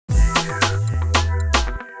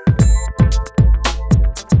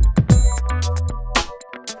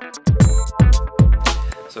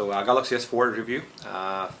Galaxy S4 review.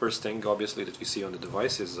 First thing obviously that we see on the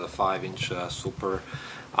device is a 5-inch Super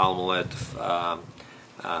AMOLED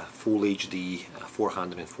Full HD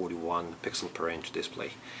 441 pixel per inch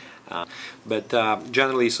display. But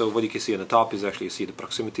generally, so what you can see on the top is actually you see the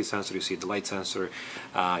proximity sensor, you see the light sensor,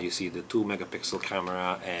 you see the 2-megapixel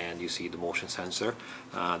camera, and you see the motion sensor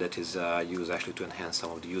that is used actually to enhance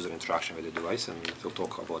some of the user interaction with the device, and we'll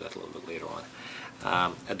talk about that a little bit later on.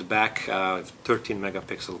 At the back,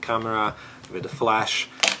 13-megapixel camera with a flash,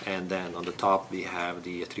 and then on the top we have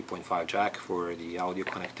the 3.5 jack for the audio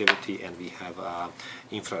connectivity, and we have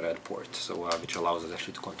infrared port, so which allows us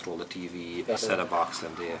actually to control the TV, set-top box,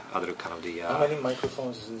 and the other kind of the. How many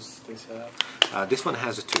microphones does this have? This one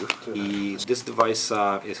has two. This device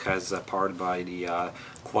has powered by the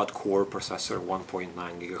quad-core processor, 1.9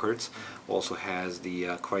 gigahertz. Also has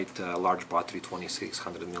the quite large battery,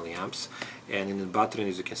 2600 milliamps, and in the battery,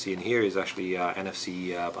 as you can see in here, is actually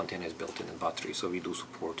NFC antenna is built in the battery. So we do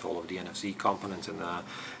support all of the NFC components, and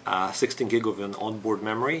 16 gig of an onboard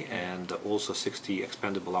memory, and also 60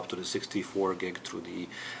 expandable up to the 64 gig through the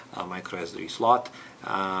micro SD slot.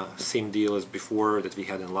 Same deal as before that we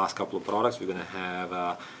had in the last couple of products. We're going to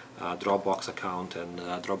have Dropbox account, and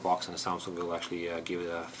Dropbox and Samsung will actually give it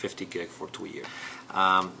a 50 gig for 2 years.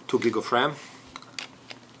 2 gig of RAM.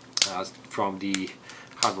 From the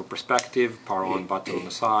hardware perspective, power on button on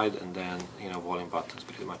the side, and then volume buttons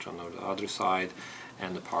pretty much on the other side,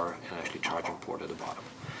 and the power and actually charging port at the bottom.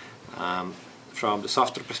 From the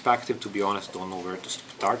software perspective, to be honest, don't know where to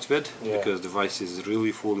start with, because the device is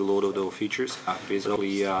really fully loaded with features.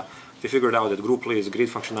 Basically, we figured out that GroupPlay is a great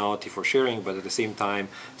functionality for sharing, but at the same time,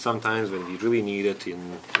 sometimes when we really need it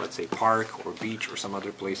in, let's say, park or beach or some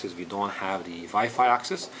other places, we don't have the Wi-Fi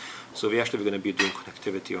access. So we actually going to be doing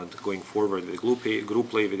connectivity on going forward with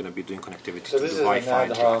GroupPlay. We're going to be doing connectivity to the Wi-Fi. So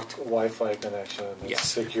this is an ad hoc Wi-Fi connection that's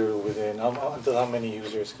secure within. Until how many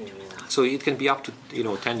users can you? So it can be up to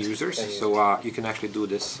 10 users. So you can actually do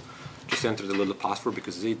this. Just enter the little password,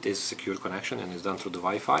 because it is a secure connection and is done through the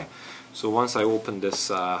Wi-Fi. So once I open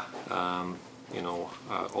this,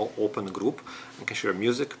 open group, I can share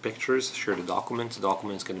music, pictures, share the documents.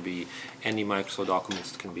 Documents can be any Microsoft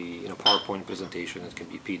documents. It can be PowerPoint presentation. It can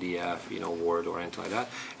be PDF, Word or anything like that.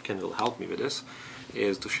 Ken will help me with this.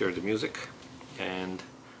 Is to share the music, and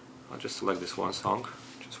I'll just select this one song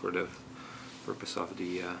just for the purpose of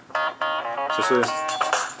the. So just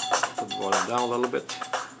put the volume down a little bit.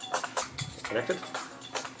 Connected.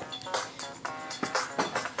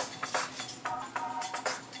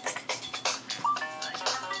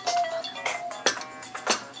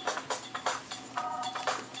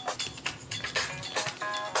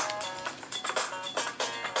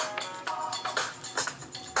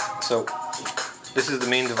 So this is the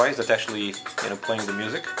main device that's actually playing the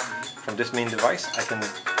music. From this main device, I can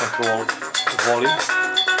control the volume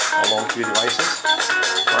along 3 devices,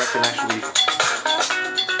 or I can actually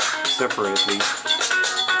separately.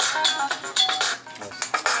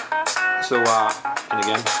 So and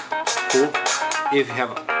again, cool. If you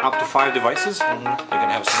have up to 5 devices, you're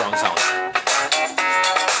gonna have surround sound.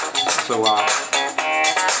 So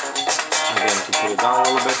again, to put it down a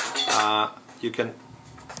little bit, you can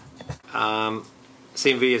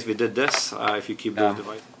same way as we did this. If you keep the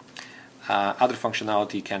device. Other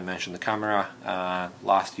functionality, can mention the camera.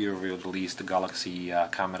 Last year we released the Galaxy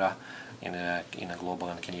camera in a global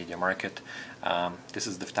and Canadian market. This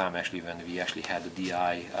is the time actually when we actually had the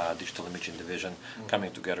DI digital imaging division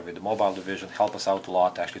coming together with the mobile division, help us out a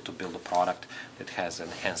lot actually to build a product that has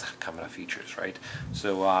enhanced camera features, right? So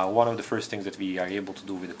one of the first things that we are able to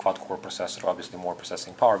do with the quad-core processor, obviously more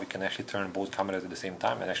processing power, we can actually turn both cameras at the same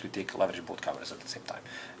time and actually leverage both cameras at the same time.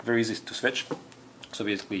 Very easy to switch. So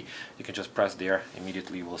basically, you can just press there.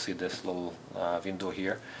 Immediately, you will see this little window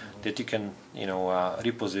here that you can,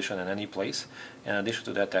 reposition in any place. In addition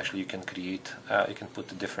to that, actually, you can create, you can put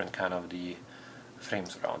the different kind of the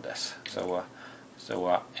frames around this. So,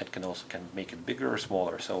 it can also make it bigger or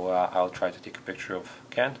smaller. So I'll try to take a picture of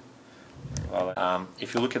Ken. Well,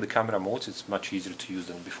 if you look at the camera modes, it's much easier to use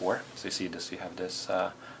than before. So you see this, you have this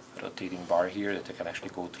rotating bar here that you can actually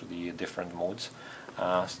go through the different modes,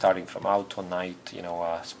 starting from auto, night,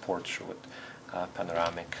 sports shoot,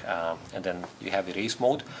 panoramic, and then you have erase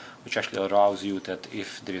mode, which actually allows you that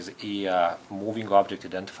if there is a moving object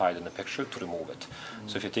identified in the picture, to remove it.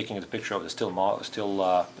 So if you're taking the picture of the still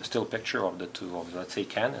picture of let's say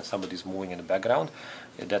Ken, and somebody's moving in the background,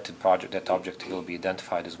 that object will be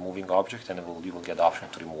identified as moving object, and you will get the option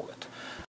to remove it.